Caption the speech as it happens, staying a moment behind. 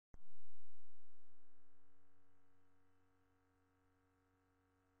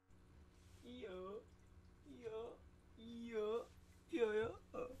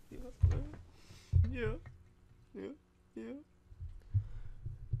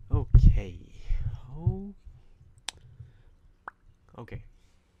Okay. Oh. Okay.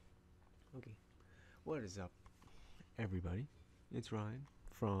 Okay. What is up, everybody? It's Ryan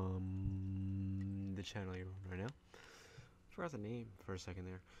from the channel you're on right now. Forgot the name for a second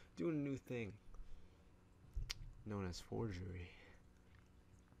there. Doing a new thing known as Forgery.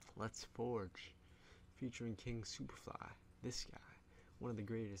 Let's Forge, featuring King Superfly. This guy, one of the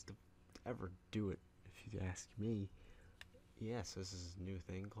greatest to ever do it, if you ask me. Yes, this is a new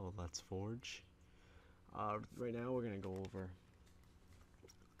thing called Let's Forge. Right now we're gonna go over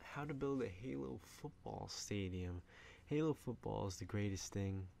how to build a Halo football stadium. Halo football is the greatest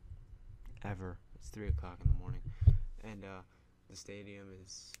thing ever. It's 3 o'clock in the morning, and the stadium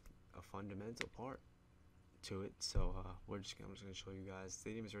is a fundamental part to it. So I'm just gonna show you guys. The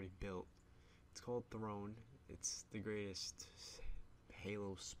stadium is already built. It's called Throne. It's the greatest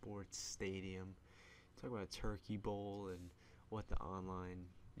Halo sports stadium. Talk about Turkey Bowl and what the online.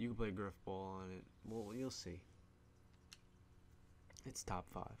 You can play Griff Ball on it. Well, you'll see. It's top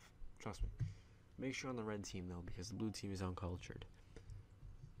 5. Trust me. Make sure on the red team though, because the blue team is uncultured.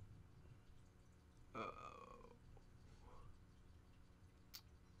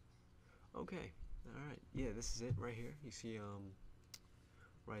 Okay. All right. Yeah, this is it right here. You see,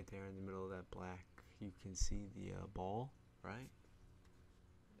 right there in the middle of that black, you can see the ball, right?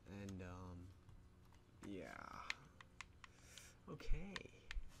 And yeah. Okay.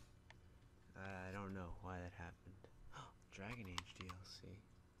 I don't know why that happened. Dragon Age DLC.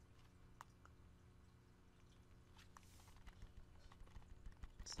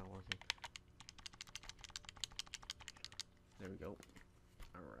 It's not working. There we go.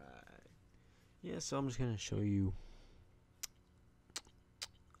 Alright. Yeah, so I'm just gonna show you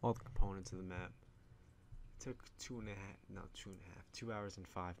all the components of the map. It took 2 hours and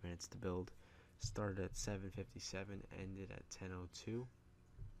 5 minutes to build. Started at 7:57, ended at 10:02.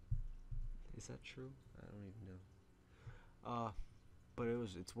 Is that true? I don't even know. But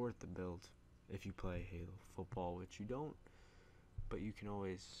it's worth the build if you play Halo football, which you don't. But you can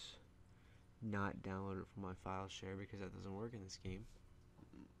always not download it from my file share because that doesn't work in this game.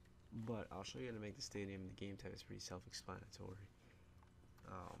 But I'll show you how to make the stadium. The game type is pretty self-explanatory.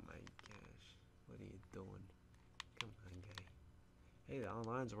 Oh my gosh, what are you doing? Come on, guy. Hey, the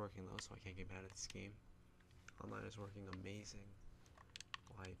online's working though, so I can't get mad at this game. Online is working amazing.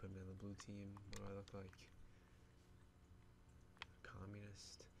 Why you put me on the blue team? What do I look like?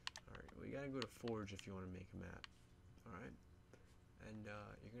 Communist. Alright, well you gotta go to Forge if you want to make a map. Alright? And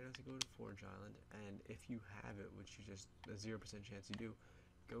you're gonna have to go to Forge Island, and if you have it, which you just a 0% chance you do,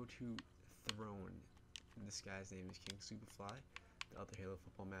 go to Throne. This guy's name is King Superfly. The other Halo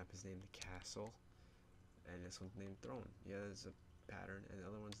football map is named the Castle, and this one's named Throne. Yeah, there's a pattern, and the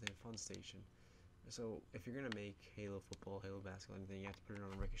other one's named Fun Station. So if you're gonna make Halo football, Halo basketball, anything, you have to put it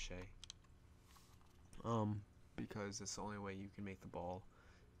on Ricochet. Because it's the only way you can make the ball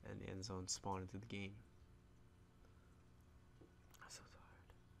and the end zone spawn into the game. I'm so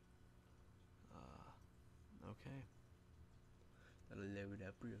tired. Okay. That'll load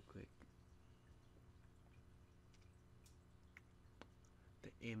up real quick.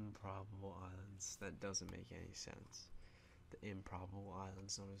 The Improbable Islands. That doesn't make any sense. The Improbable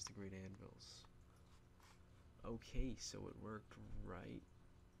Islands known as the Great Anvils. Okay, so it worked right.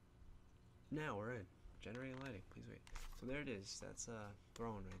 Now we're in. Generating lighting, please wait. So there it is. That's a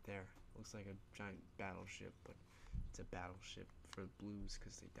Throne right there. Looks like a giant battleship, but it's a battleship for the blues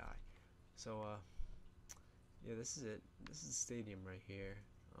because they die. So yeah, this is it. This is the stadium right here.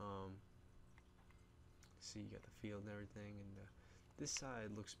 See, you got the field and everything, and this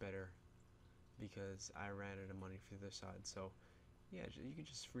side looks better because I ran out of money for the other side. So yeah, you can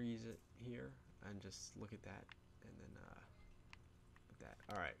just freeze it here and just look at that, and then that.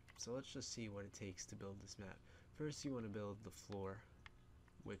 Alright, so let's just see what it takes to build this map. First, you want to build the floor,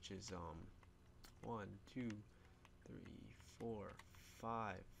 which is 1, 2, 3, 4,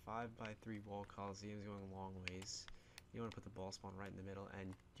 5 by 3 wall coliseums going a long ways. You want to put the ball spawn right in the middle,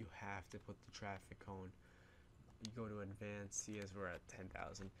 and you have to put the traffic cone. You go to advanced, see as we're at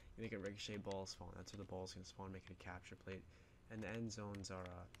 10,000. You make a ricochet ball spawn. That's where the ball's going to spawn, make it a capture plate. And the end zones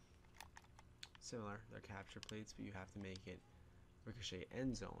are similar. They're capture plates, but you have to make it ricochet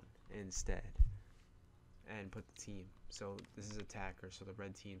end zone instead, and put the team. So this is attacker, so the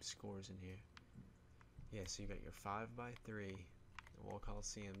red team scores in here. Yeah, so you got your 5 by 3 the wall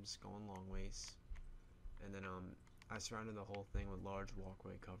coliseums going long ways, and then I surrounded the whole thing with large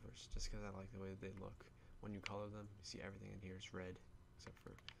walkway covers just because I like the way that they look. When you color them, you see everything in here is red except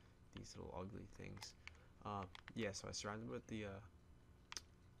for these little ugly things. Yeah, so I surrounded with the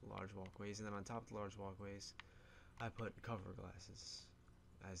large walkways, and then on top of the large walkways I put cover glasses.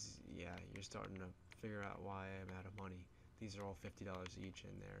 as yeah, you're starting to figure out why I'm out of money. These are all $50 each,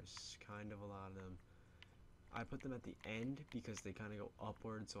 and there's kind of a lot of them. I put them at the end because they kind of go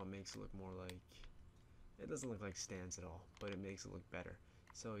upward, so it makes it look more like, it doesn't look like stands at all, but it makes it look better.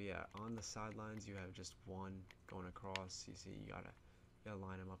 So yeah, on the sidelines you have just one going across. You see, you gotta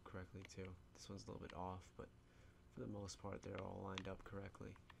line them up correctly too. This one's a little bit off, but for the most part they're all lined up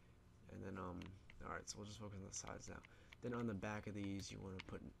correctly. And then alright, so we'll just focus on the sides now. Then on the back of these you want to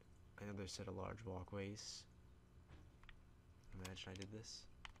put another set of large walkways. Imagine I did this.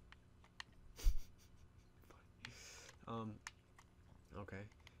 Okay.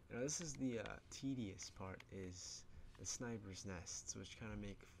 Now this is the tedious part, is the sniper's nests, which kind of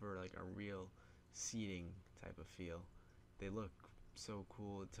make for like a real seating type of feel. They look so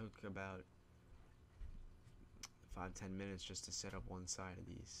cool. It took about 5-10 minutes just to set up one side of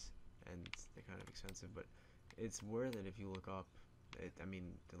these, and they're kind of expensive, but it's worth it if you look up. I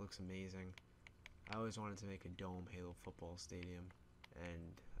mean, it looks amazing. I always wanted to make a dome Halo football stadium,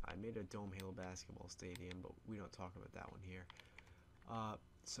 and I made a dome Halo basketball stadium, but we don't talk about that one here.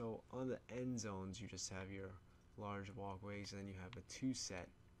 So on the end zones, you just have your large walkways, and then you have a two set.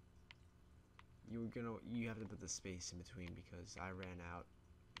 You have to put the space in between because I ran out.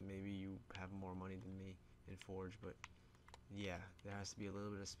 Maybe you have more money than me in Forge, but yeah, there has to be a little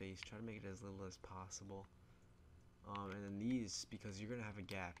bit of space. Try to make it as little as possible. And then these, because you're gonna have a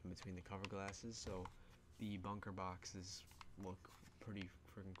gap in between the cover glasses, so the bunker boxes look pretty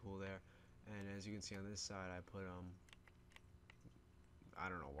freaking cool there. And as you can see on this side, I put I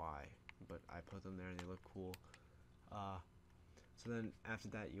don't know why, but I put them there and they look cool. So then after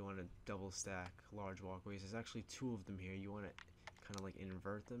that, you want to double stack large walkways. There's actually two of them here. You want to kind of like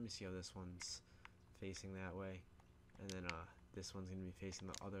invert them. You see how this one's facing that way, and then this one's gonna be facing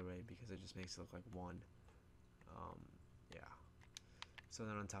the other way because it just makes it look like one. Yeah. So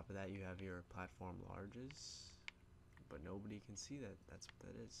then on top of that, you have your platform larges, but nobody can see that. That's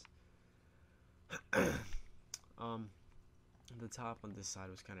what that is. The top on this side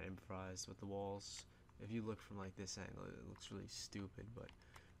was kind of improvised with the walls. If you look from like this angle, it looks really stupid, but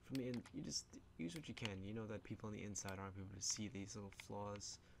from the in, you just use what you can. You know that people on the inside aren't able to see these little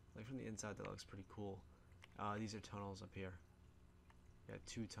flaws. Like from the inside, that looks pretty cool. These are tunnels up here. We got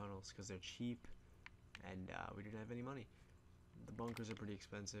 2 tunnels because they're cheap, and we didn't have any money. The bunkers are pretty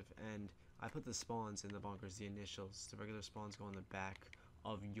expensive, and I put the spawns in the bunkers, the initials. The regular spawns go in the back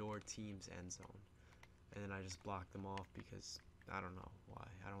of your team's end zone, and then I just blocked them off because I don't know why.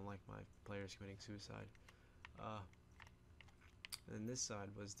 I don't like my players committing suicide. And then this side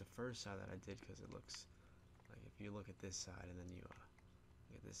was the first side that I did because it looks like, if you look at this side and then you look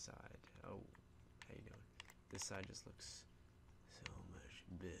at this side. Oh, how you doing? This side just looks so much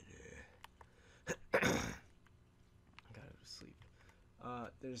better. Gotta go to sleep.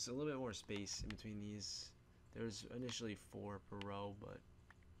 There's a little bit more space in between these. There's initially 4 per row, but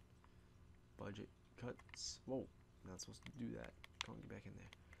budget cuts. Whoa, not supposed to do that. Come on, get back in there.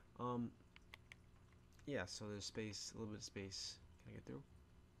 Yeah, so there's space, a little bit of space. Can I get through?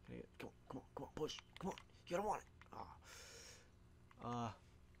 Can I get? Come on, push. Come on, you don't want it.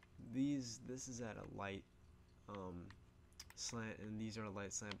 This is at a light slant, and these are a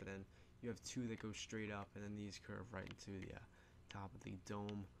light slant, but then you have 2 that go straight up, and then these curve right into the top of the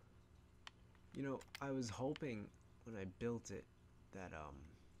dome. You know, I was hoping when I built it that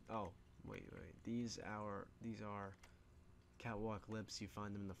oh, wait, these are catwalk lips. You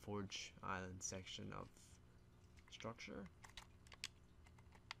find them in the Forge Island section of structure.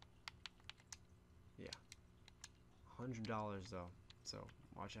 Yeah, $100 though, so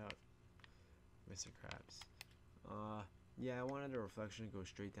watch out, Mr. Krabs. Yeah, I wanted a reflection to go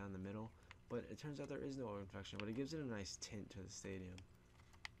straight down the middle, but it turns out there is no reflection, but it gives it a nice tint to the stadium.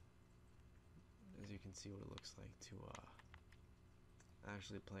 As you can see what it looks like to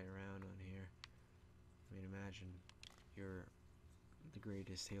actually play around on here. I mean, imagine you're the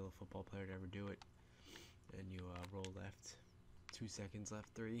greatest Halo football player to ever do it, and you roll left, 2 seconds left,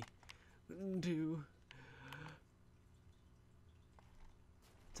 3, 2,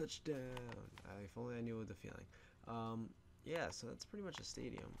 touchdown. If only I knew what the feeling. Yeah, so that's pretty much a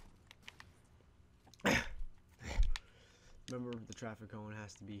stadium. Remember, the traffic cone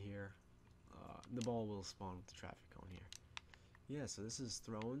has to be here. The ball will spawn with the traffic cone here. Yeah, so this is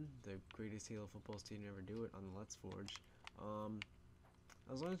Throne, the greatest Halo football stadium ever do it on the Let's Forge.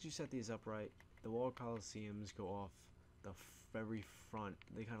 As long as you set these up right, the wall coliseums go off the very front.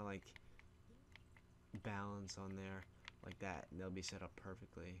 They kind of like balance on there like that, and they'll be set up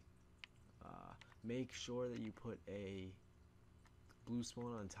perfectly. Make sure that you put a blue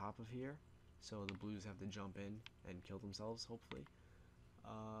spawn on top of here, so the blues have to jump in and kill themselves, hopefully.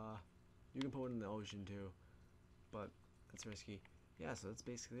 You can put one in the ocean too, but that's risky. Yeah, so that's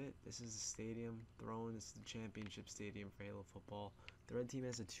basically it. This is the stadium throne. This is the championship stadium for Halo football. The red team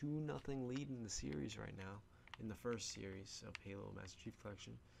has a 2-0 lead in the series right now, in the first series of Halo Master Chief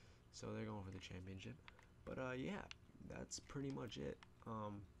Collection. So they're going for the championship. But yeah, that's pretty much it.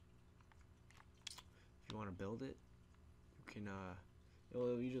 If you want to build it, you can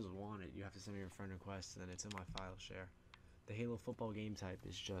you just want it. You have to send me your friend request, and then it's in my file share. The Halo football game type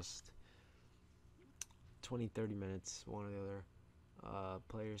is just 20-30 minutes, one or the other.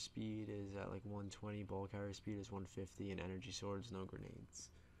 Player speed is at like 120, ball carrier speed is 150, and energy swords, no grenades.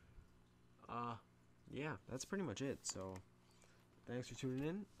 Yeah, that's pretty much it. So thanks for tuning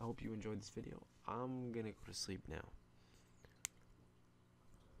in. I hope you enjoyed this video. I'm gonna go to sleep now.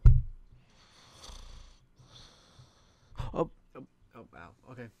 Oh, wow.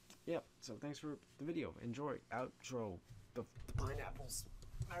 Okay. Yep. So thanks for the video. Enjoy. Outro. The pineapples.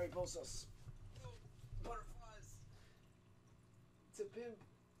 Mariposas. Butterflies. To pimp.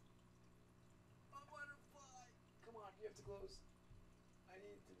 A butterfly. Come on, you have to close. I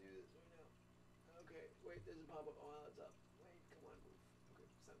need to do this right now. Okay. Wait, there's a pop-up. Oh, it's up. Wait, come on, move. Okay,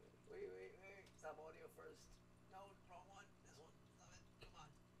 stop it. Wait. Stop audio first.